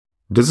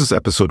This is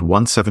episode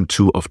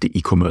 172 of the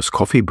e-commerce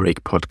coffee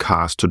break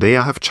podcast. Today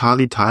I have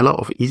Charlie Tyler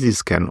of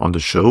EasyScan on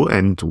the show,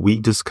 and we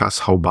discuss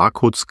how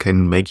barcodes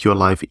can make your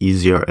life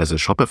easier as a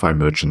Shopify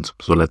merchant.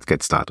 So let's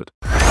get started.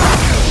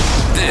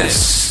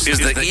 This is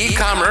the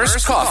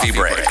e-commerce coffee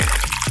break,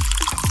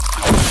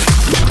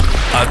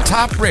 a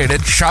top-rated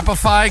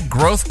Shopify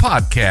growth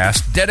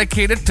podcast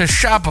dedicated to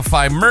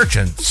Shopify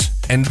merchants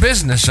and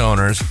business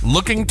owners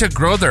looking to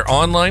grow their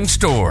online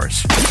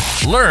stores.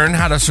 Learn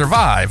how to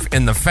survive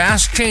in the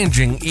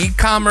fast-changing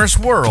e-commerce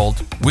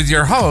world with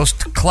your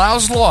host,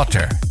 Klaus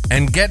Lauter,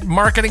 and get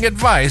marketing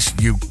advice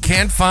you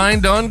can't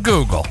find on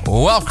Google.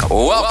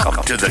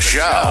 Welcome to the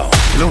show.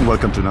 Hello and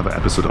welcome to another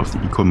episode of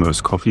the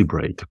e-commerce coffee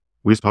break.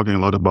 We're talking a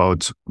lot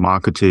about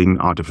marketing,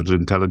 artificial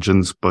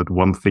intelligence, but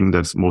one thing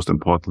that's most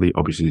importantly,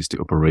 obviously, is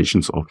the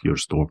operations of your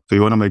store. So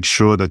you want to make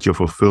sure that your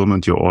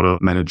fulfillment, your order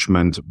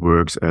management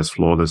works as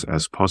flawless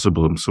as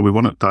possible. So we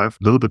want to dive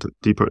a little bit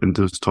deeper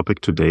into this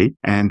topic today,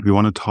 and we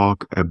want to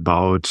talk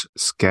about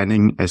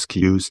scanning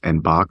SKUs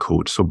and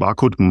barcode. So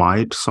barcode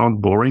might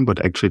sound boring,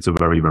 but actually it's a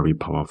very, very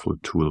powerful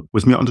tool.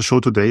 With me on the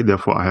show today,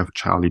 therefore, I have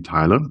Charlie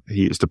Tyler.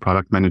 He is the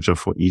product manager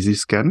for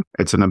EasyScan.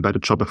 It's an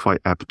embedded Shopify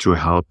app to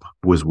help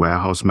with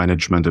warehouse management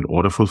and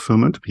order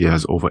fulfillment. He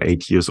has over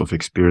 8 years of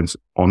experience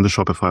on the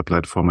Shopify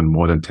platform and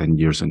more than 10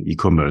 years in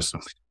e-commerce.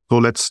 So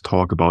let's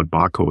talk about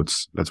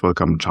barcodes. Let's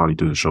welcome Charlie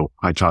to the show.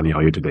 Hi, Charlie. How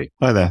are you today?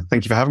 Hi there.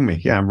 Thank you for having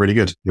me. Yeah, I'm really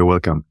good. You're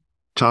welcome.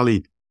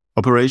 Charlie,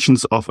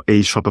 operations of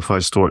a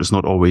Shopify store is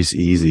not always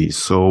easy.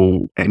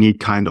 So any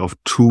kind of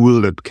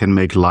tool that can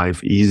make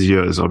life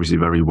easier is obviously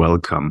very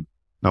welcome.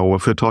 Now,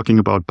 if we're talking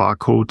about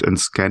barcode and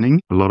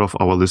scanning, a lot of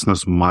our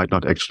listeners might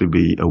not actually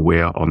be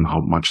aware on how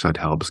much that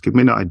helps. Give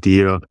me an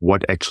idea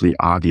what actually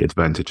are the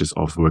advantages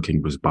of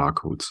working with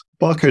barcodes.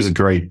 Barcodes are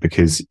great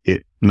because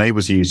it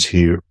enables you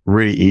to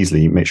really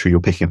easily make sure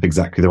you're picking up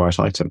exactly the right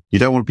item. You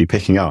don't want to be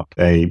picking up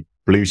a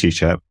blue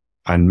t-shirt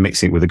and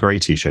mixing it with a grey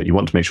t-shirt. You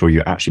want to make sure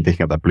you're actually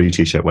picking up that blue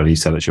t-shirt when you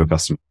sell it to your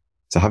customer.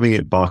 So having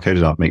it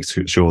barcoded up makes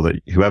sure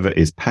that whoever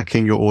is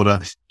packing your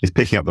order is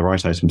picking up the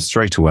right item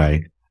straight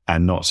away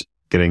and not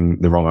getting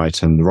the wrong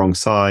item, the wrong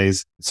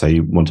size. So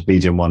you want a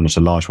medium one, not a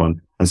large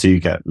one. And so you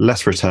get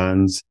less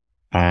returns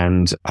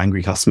and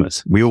angry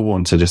customers. We all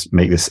want to just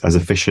make this as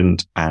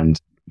efficient and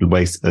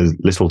waste as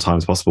little time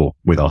as possible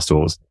with our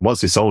stores.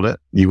 Once you sold it,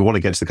 you want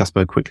to get to the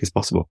customer as quickly as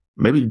possible.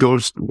 Maybe go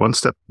one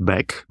step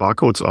back.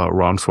 Barcodes are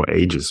around for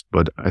ages,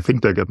 but I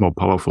think they get more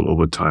powerful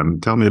over time.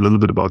 Tell me a little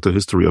bit about the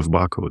history of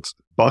barcodes.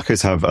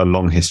 Barcodes have a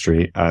long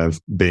history of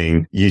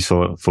being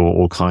useful for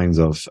all kinds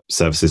of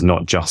services,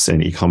 not just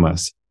in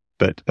e-commerce.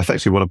 But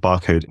effectively what a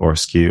barcode or a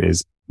SKU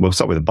is, we'll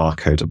start with a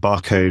barcode. A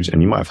barcode,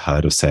 and you might have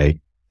heard of, say,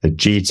 a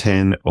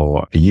GTIN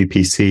or a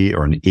UPC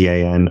or an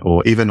EAN,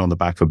 or even on the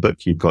back of a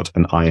book, you've got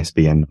an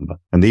ISBN number.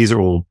 And these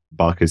are all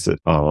barcodes that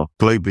are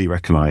globally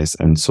recognized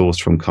and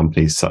sourced from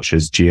companies such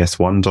as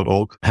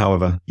gs1.org.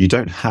 However, you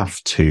don't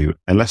have to,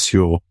 unless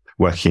you're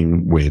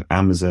working with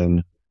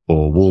Amazon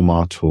or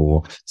Walmart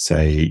or,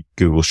 say,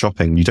 Google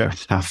Shopping, you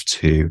don't have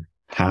to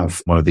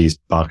have one of these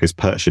barcodes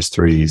purchased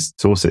through these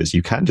sources.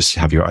 You can just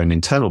have your own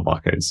internal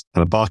barcodes.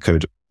 And a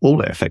barcode,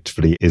 all it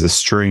effectively is a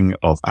string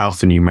of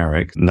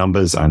alphanumeric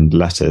numbers and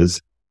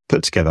letters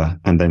put together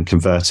and then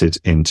converted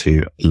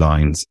into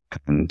lines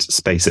and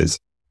spaces.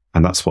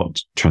 And that's what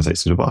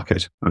translates into a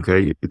barcode.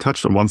 Okay. You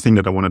touched on one thing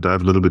that I want to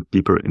dive a little bit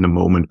deeper in a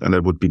moment, and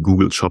that would be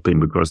Google Shopping,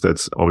 because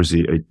that's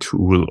obviously a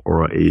tool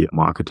or a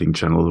marketing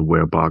channel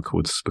where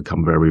barcodes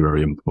become very,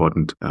 very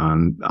important.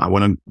 And I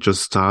want to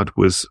just start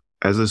with,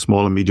 as a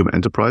small and medium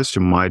enterprise,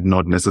 you might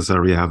not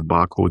necessarily have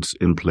barcodes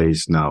in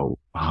place now.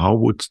 How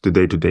would the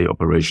day-to-day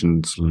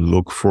operations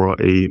look for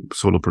a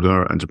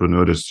solopreneur,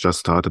 entrepreneur that's just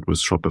started with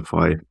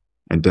Shopify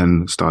and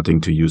then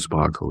starting to use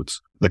barcodes?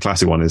 The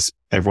classic one is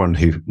everyone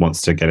who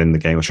wants to get in the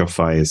game of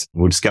Shopify is,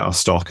 we'll just get our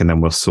stock and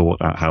then we'll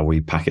sort out how we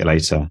pack it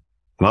later.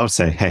 And I would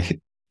say, hey,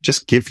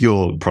 just give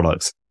your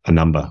products a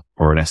number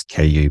or an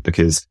SKU,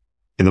 because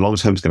in the long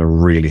term, it's going to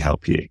really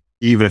help you.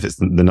 Even if it's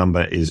the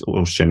number is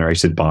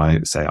auto-generated by,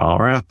 say,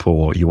 our app,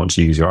 or you want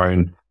to use your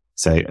own,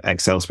 say,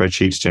 Excel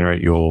spreadsheet to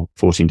generate your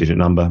 14-digit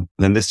number,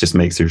 then this just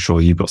makes sure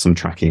you've got some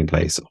tracking in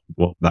place of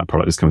what that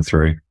product is coming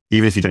through.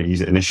 Even if you don't use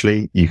it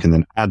initially, you can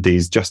then add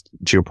these just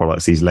to your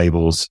products, these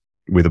labels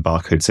with a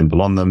barcode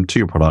symbol on them to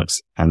your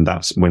products. And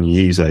that's when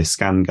you use a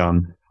scan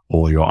gun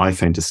or your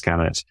iPhone to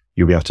scan it,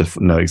 you'll be able to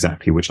know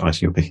exactly which item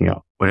you're picking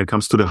up. When it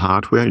comes to the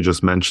hardware, you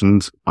just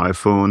mentioned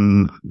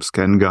iPhone,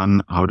 scan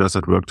gun. How does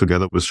that work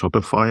together with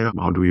Shopify?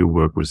 How do you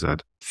work with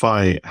that?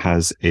 Shopify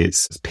has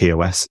its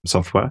POS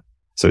software,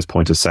 so it's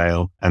point of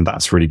sale, and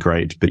that's really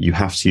great. But you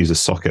have to use a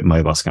socket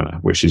mobile scanner,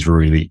 which is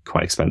really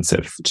quite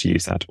expensive to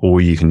use that. Or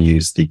you can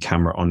use the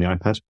camera on the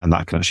iPad, and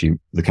that can actually,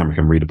 the camera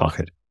can read a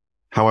barcode.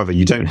 However,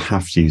 you don't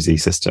have to use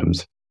these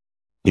systems.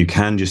 You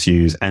can just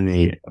use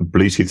any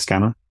Bluetooth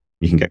scanner.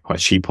 You can get quite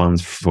cheap ones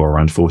for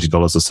around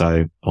 $40 or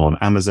so on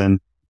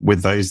Amazon.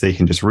 With those, they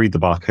can just read the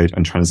barcode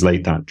and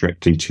translate that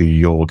directly to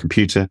your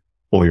computer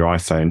or your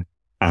iPhone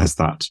as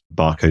that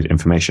barcode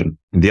information.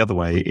 And the other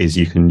way is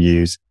you can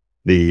use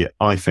the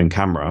iPhone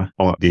camera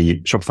or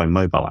the Shopify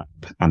mobile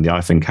app and the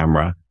iPhone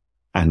camera.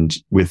 And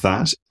with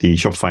that, the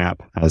Shopify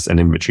app has an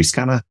inventory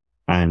scanner,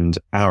 and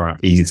our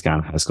app,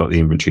 EasyScan, has got the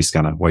inventory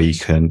scanner where you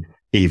can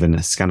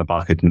even scan a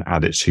barcode and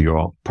add it to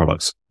your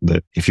products,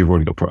 that if you've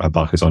already got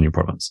barcodes on your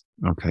products.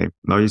 Okay.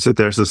 Now you said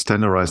there's a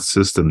standardized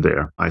system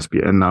there,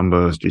 ISBN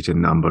numbers, GTN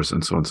numbers,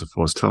 and so on and so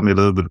forth. Tell me a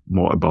little bit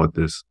more about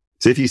this.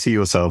 So if you see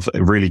yourself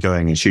really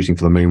going and shooting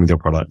for the moon with your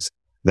products,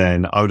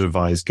 then I would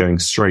advise going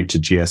straight to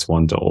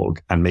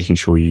gs1.org and making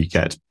sure you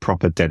get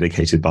proper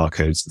dedicated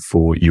barcodes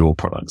for your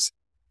products.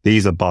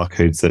 These are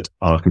barcodes that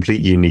are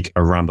completely unique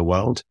around the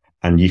world,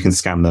 and you can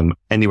scan them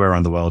anywhere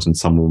around the world and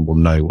someone will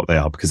know what they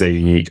are because they're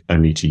unique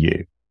only to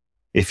you.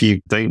 If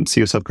you don't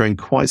see yourself growing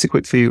quite so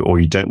quickly,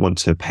 or you don't want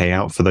to pay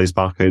out for those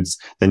barcodes,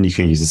 then you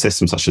can use a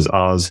system such as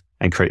ours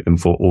and create them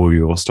for all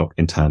your stock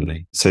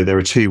internally. So there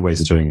are two ways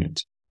of doing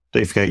it.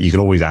 Don't forget, you can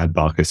always add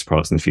barcodes to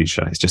products in the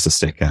future. It's just a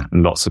sticker,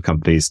 and lots of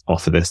companies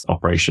offer this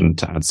operation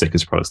to add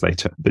stickers to products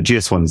later. But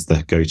GS1 is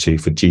the go-to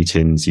for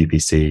GTINs,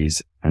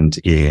 UPCs, and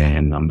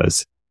EAN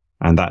numbers.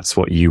 And that's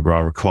what you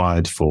are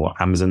required for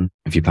Amazon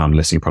if you found a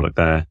listing product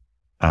there.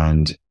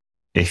 And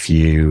if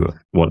you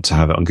want to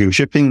have it on Google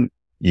Shopping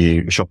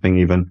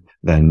even,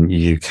 then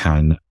you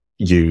can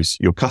use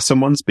your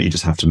custom ones, but you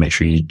just have to make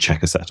sure you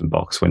check a certain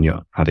box when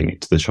you're adding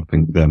it to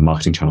the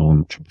marketing channel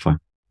on Shopify.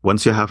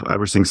 Once you have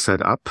everything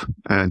set up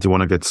and you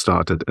want to get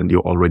started and you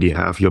already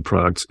have your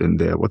products in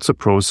there, what's the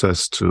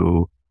process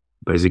to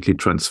basically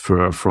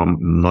transfer from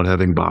not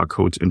having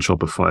barcodes in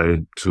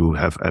Shopify to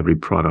have every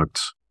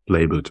product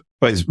labeled?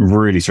 Well, it's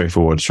really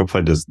straightforward.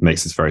 Shopify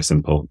makes this very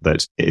simple,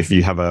 that if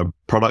you have a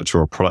product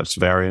or a product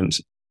variant,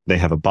 they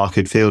have a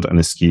barcode field and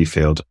a SKU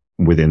field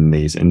within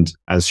these. And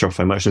as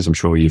Shopify merchants, I'm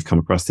sure you've come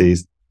across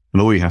these.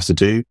 And all you have to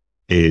do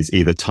is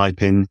either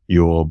type in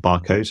your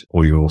barcode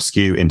or your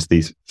SKU into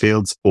these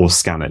fields or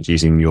scan it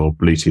using your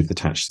Bluetooth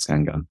attached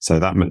scan gun. So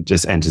that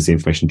just enters the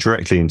information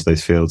directly into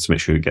those fields to make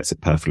sure it gets it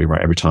perfectly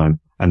right every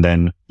time. And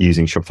then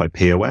using Shopify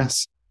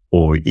POS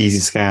or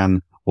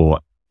EasyScan or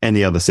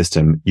any other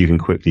system, you can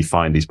quickly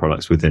find these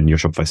products within your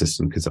Shopify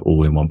system because they're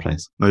all in one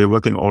place. Now, you're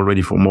working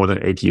already for more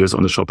than 8 years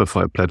on the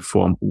Shopify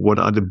platform. What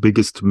are the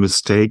biggest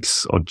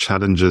mistakes or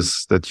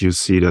challenges that you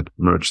see that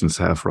merchants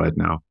have right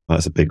now?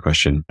 That's a big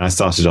question. I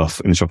started off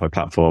in the Shopify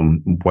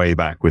platform way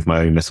back with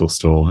my own little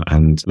store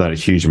and learned a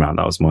huge amount.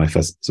 That was my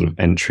first sort of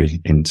entry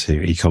into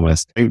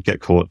e-commerce. Don't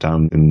get caught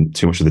down in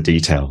too much of the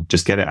detail.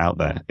 Just get it out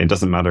there. It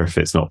doesn't matter if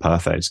it's not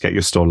perfect. Get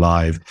your store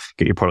live,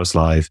 get your products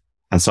live,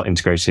 and start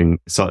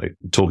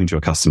talking to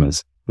your customers.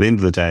 At the end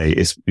of the day,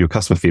 your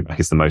customer feedback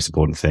is the most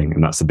important thing.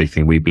 And that's the big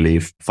thing we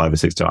believe,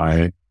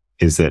 506.io,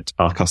 is that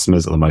our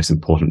customers are the most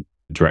important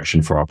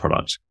direction for our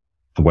product.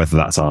 And whether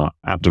that's our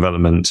app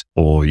development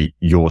or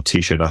your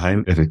t-shirt at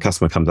home, if a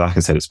customer comes back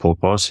and said it's poor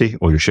quality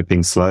or your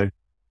shipping's slow,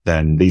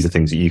 then these are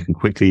things that you can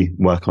quickly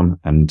work on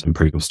and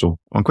improve your store.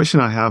 One question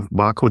I have,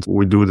 barcodes,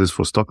 we do this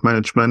for stock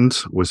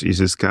management with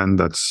EasyScan.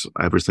 That's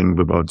everything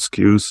about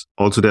SKUs.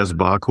 Also, there's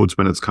barcodes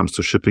when it comes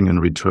to shipping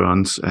and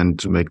returns and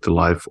to make the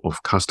life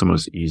of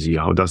customers easy.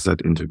 How does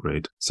that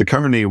integrate? So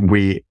currently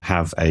we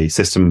have a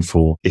system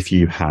for if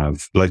you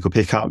have local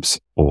pickups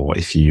or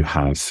if you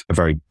have a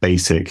very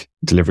basic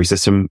delivery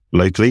system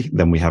locally,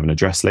 then we have an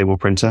address label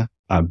printer,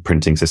 a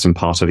printing system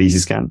part of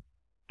EasyScan.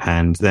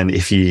 And then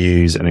if you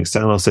use an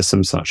external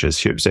system such as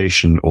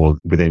ShipStation or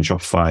within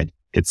Shopify,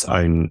 its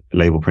own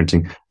label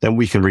printing, then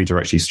we can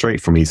redirect you straight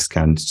from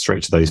EasyScan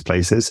straight to those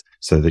places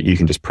so that you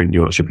can just print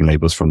your shipping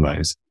labels from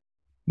those.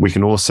 We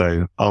can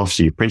also,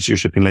 after you've printed your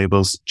shipping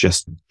labels,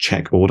 just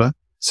check order.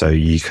 So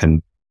you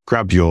can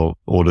grab your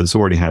order that's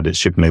already had its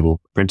shipping label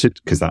printed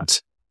because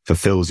that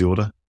fulfills the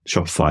order.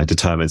 Shopify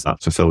determines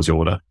that fulfills your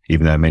order,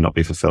 even though it may not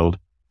be fulfilled.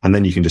 And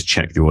then you can just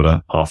check the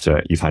order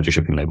after you've had your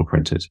shipping label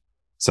printed.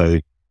 So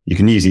you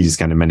can use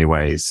EasyScan in many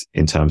ways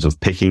in terms of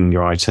picking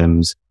your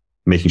items,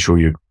 making sure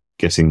you're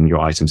getting your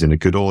items in a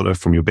good order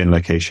from your bin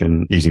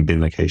location, using bin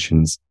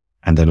locations,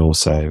 and then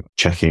also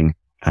checking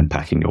and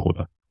packing your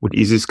order. Would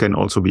EasyScan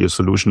also be a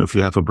solution if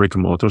you have a brick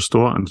and mortar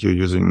store and you're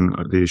using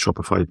the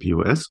Shopify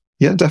POS?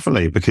 Yeah,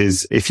 definitely.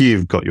 Because if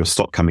you've got your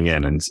stock coming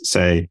in and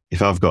say,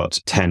 if I've got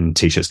 10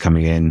 t-shirts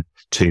coming in,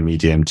 2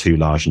 medium, 2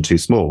 large and 2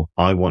 small,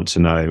 I want to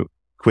know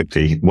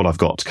quickly what I've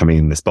got coming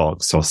in this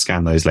box. So I'll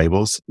scan those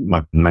labels.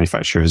 My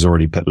manufacturer has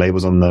already put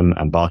labels on them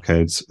and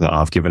barcodes that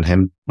I've given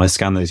him. I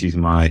scan those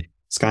using my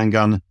scan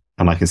gun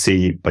and I can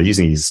see by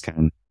using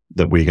EasyScan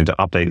that we're going to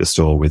update the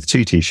store with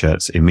 2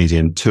 t-shirts in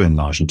medium, 2 in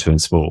large and 2 in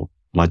small.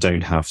 And I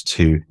don't have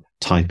to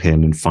type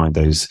in and find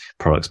those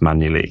products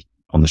manually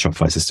on the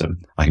Shopify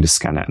system. I can just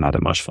scan it and add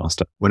it much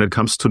faster. When it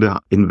comes to the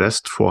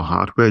invest for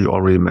hardware, you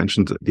already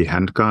mentioned the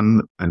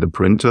handgun and the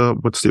printer.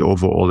 What's the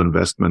overall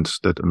investment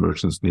that a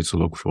merchant needs to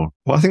look for?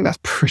 Well, I think that's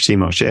pretty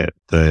much it.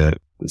 The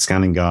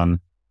scanning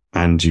gun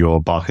and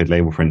your barcode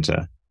label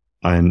printer.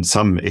 And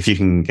if you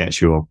can get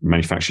your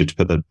manufacturer to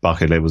put the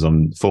barcode labels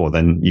on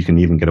then you can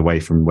even get away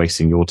from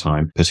wasting your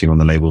time putting on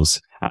the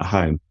labels at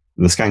home.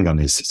 The scan gun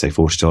is, say,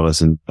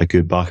 $40 and a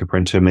good barcode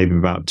printer, maybe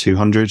about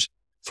 $200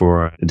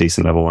 for a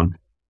decent level one.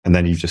 And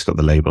then you've just got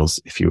the labels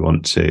if you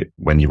want to,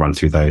 when you run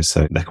through those.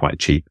 So they're quite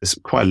cheap. It's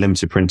quite a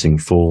limited printing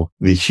for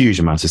the huge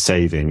amount of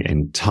saving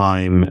in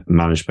time,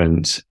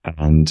 management,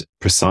 and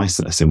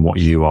preciseness in what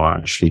you are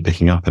actually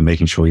picking up and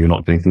making sure you're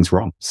not getting things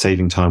wrong.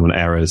 Saving time on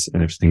errors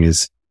and everything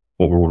is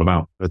what we're all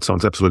about. That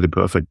sounds absolutely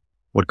perfect.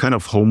 What kind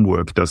of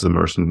homework does a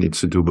merchant need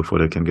to do before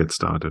they can get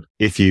started?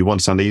 If you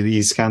want to download the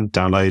EasyScan,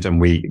 download,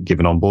 and we give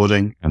an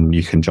onboarding, and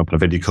you can jump on a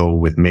video call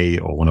with me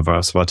or one of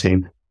us of our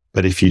team.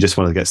 But if you just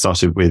want to get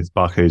started with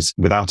barcodes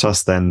without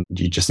us, then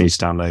you just need to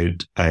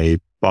download a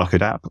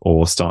barcode app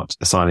or start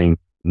assigning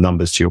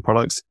numbers to your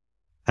products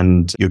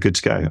and you're good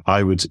to go.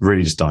 I would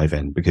really just dive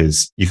in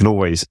because you can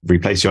always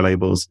replace your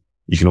labels.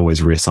 You can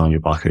always reassign your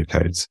barcode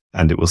codes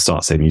and it will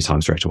start saving you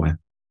time straight away.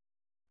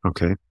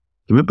 Okay.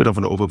 Give me a bit of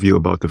an overview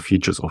about the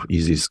features of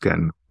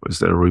EasyScan. Is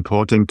there a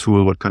reporting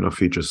tool? What kind of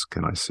features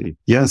can I see?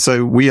 Yeah,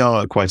 so we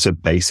are quite a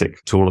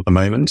basic tool at the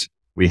moment.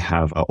 We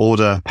have an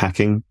order,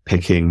 packing,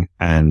 picking,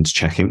 and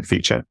checking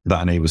feature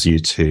that enables you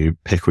to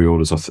pick all your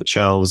orders off the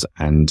shelves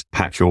and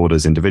pack your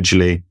orders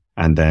individually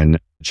and then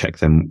check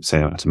them,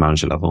 say, at a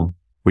manager level.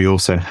 We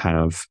also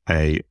have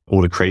a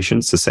order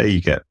creation. So say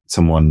you get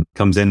someone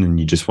comes in and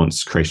you just want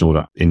to create an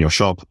order in your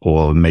shop,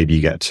 or maybe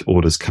you get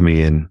orders coming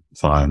in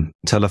via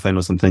telephone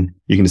or something.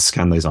 You can just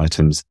scan those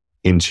items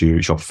into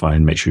Shopify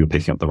and make sure you're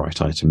picking up the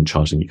right item and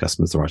charging your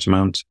customers the right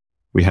amount.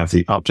 We have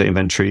the update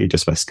inventory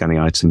just by scanning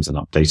items and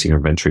updating your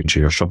inventory to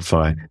your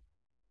Shopify.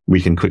 We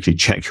can quickly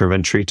check your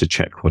inventory to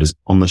check what is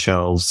on the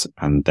shelves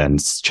and then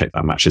check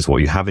that matches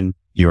what you have in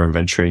your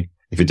inventory.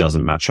 If it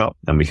doesn't match up,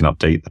 then we can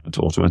update that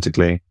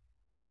automatically.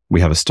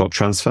 We have a stock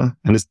transfer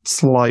and it's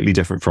slightly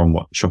different from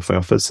what Shopify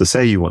offers. So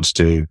say you want to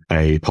do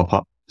a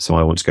pop-up. So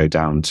I want to go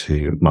down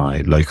to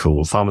my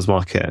local farmer's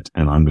market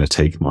and I'm going to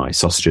take my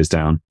sausages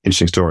down.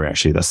 Interesting story,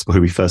 actually. That's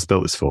who we first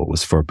built this for,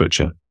 was for a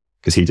butcher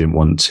because he didn't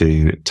want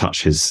to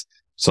touch his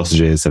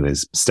sausages and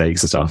his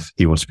steaks and stuff.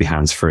 He wanted to be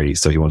hands-free.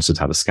 So he wanted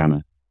to have a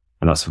scanner.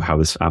 And that's how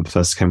this app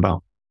first came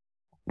about.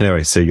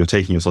 Anyway, so you're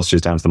taking your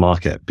sausages down to the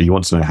market, but you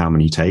want to know how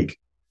many you take.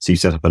 So you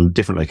set up a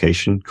different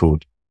location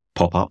called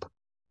pop-up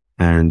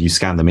and you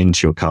scan them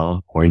into your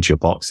car or into your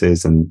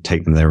boxes and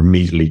take them. They're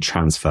immediately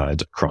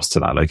transferred across to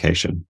that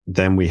location.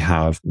 Then we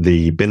have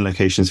the bin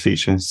locations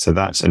feature. So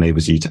that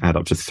enables you to add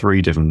up to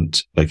 3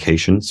 different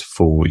locations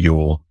for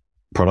your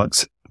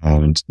products.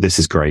 And this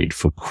is great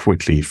for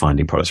quickly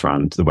finding products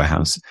around the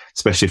warehouse,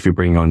 especially if you're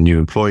bringing on new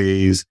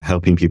employees,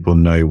 helping people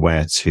know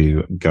where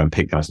to go and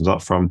pick the items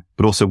up from,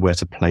 but also where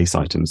to place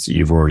items that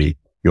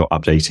you're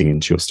updating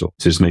into your store.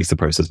 So it just makes the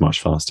process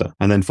much faster.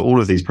 And then for all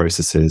of these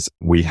processes,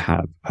 we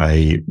have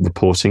a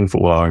reporting for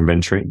all our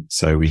inventory.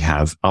 So we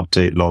have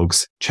update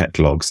logs, check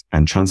logs,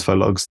 and transfer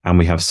logs. And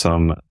we have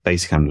some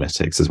basic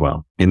analytics as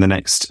well. In the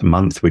next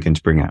month, we're going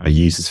to bring out a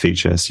users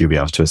feature. So you'll be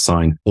able to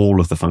assign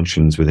all of the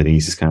functions within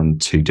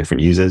EasyScan to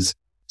different users.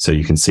 So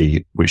you can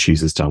see which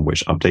users done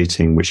which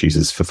updating, which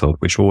users fulfilled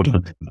which order.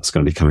 That's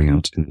going to be coming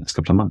out in the next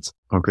couple of months.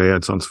 Okay,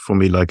 it sounds for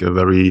me like a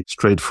very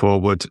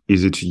straightforward,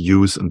 easy to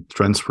use and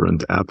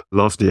transparent app.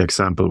 Love the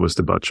example with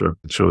the butcher.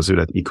 It shows you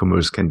that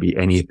e-commerce can be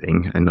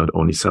anything and not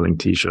only selling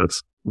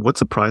t-shirts.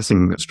 What's the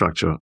pricing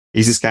structure?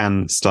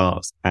 EasyScan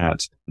starts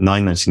at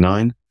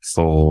 $9.99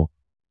 for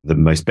the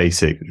most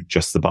basic,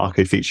 just the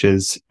barcode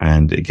features,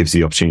 and it gives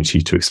you the opportunity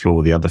to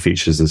explore the other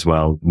features as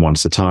well, one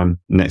at a time.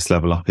 Next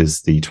level up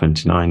is the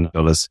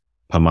 $29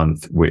 per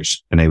month,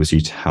 which enables you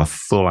to have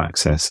full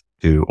access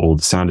to all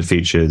the standard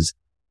features,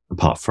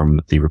 apart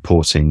from the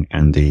reporting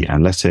and the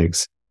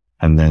analytics.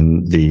 And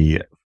then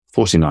the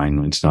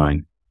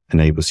 $49.99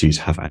 enables you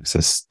to have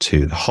access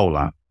to the whole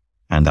app.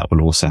 And that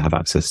will also have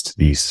access to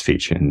these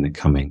features in the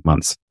coming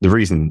months. The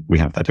reason we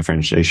have that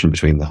differentiation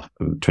between the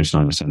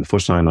 $29.99 and the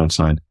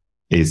 $49.99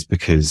 is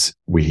because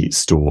we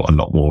store a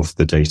lot more of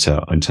the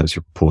data in terms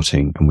of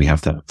reporting and we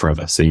have that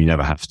forever. So you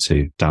never have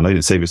to download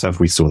it, save yourself.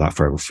 We store that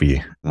forever for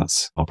you.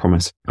 That's our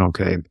promise.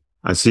 Okay.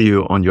 I see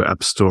you on your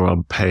App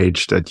Store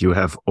page that you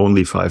have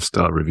only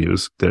 5-star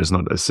reviews. There's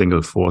not a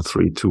single 4,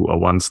 3, 2 or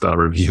 1-star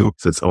review.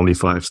 So it's only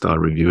 5-star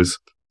reviews.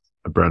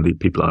 Apparently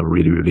people are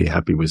really, really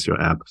happy with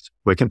your app.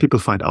 Where can people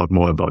find out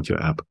more about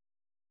your app?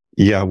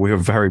 Yeah, we're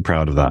very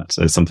proud of that.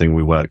 It's something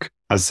we work,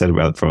 as I said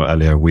about from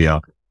earlier, we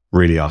are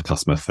really are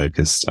customer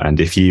focused. And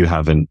if you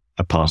have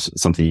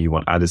something you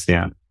want added to the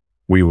app,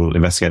 we will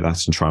investigate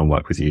that and try and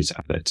work with you to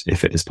add it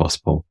if it is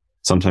possible.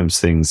 Sometimes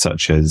things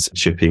such as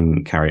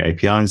shipping carrier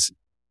APIs,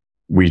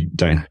 we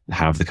don't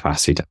have the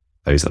capacity to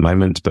those at the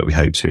moment, but we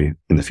hope to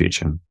in the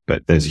future.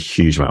 But there's a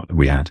huge amount that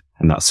we add,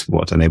 and that's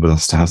what enables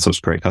us to have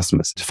such great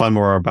customers. To find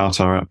more about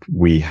our app,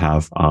 we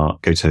have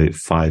go to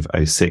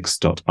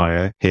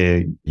 506.io.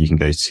 Here, you can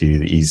go to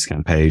the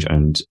EasyScan page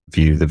and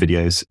view the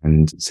videos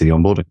and see the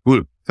onboarding.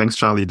 Cool. Thanks,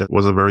 Charlie. That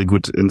was a very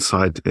good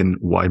insight in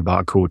why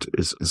barcode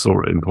is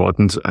so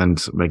important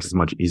and makes it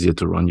much easier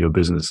to run your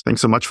business.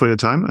 Thanks so much for your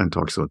time and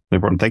talk soon. No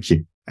problem. Thank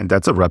you. And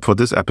that's a wrap for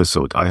this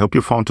episode. I hope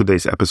you found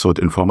today's episode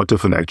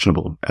informative and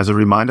actionable. As a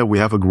reminder, we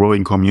have a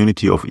growing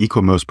community of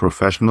e-commerce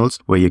professionals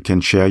where you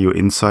can share your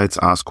insights,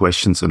 ask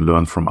questions, and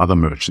learn from other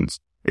merchants.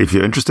 If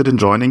you're interested in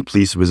joining,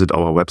 please visit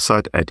our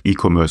website at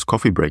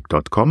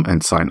ecommercecoffeebreak.com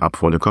and sign up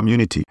for the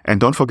community. And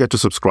don't forget to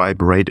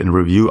subscribe, rate, and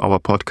review our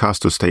podcast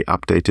to stay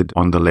updated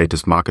on the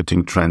latest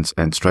marketing trends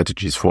and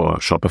strategies for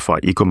Shopify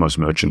e-commerce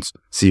merchants.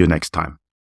 See you next time.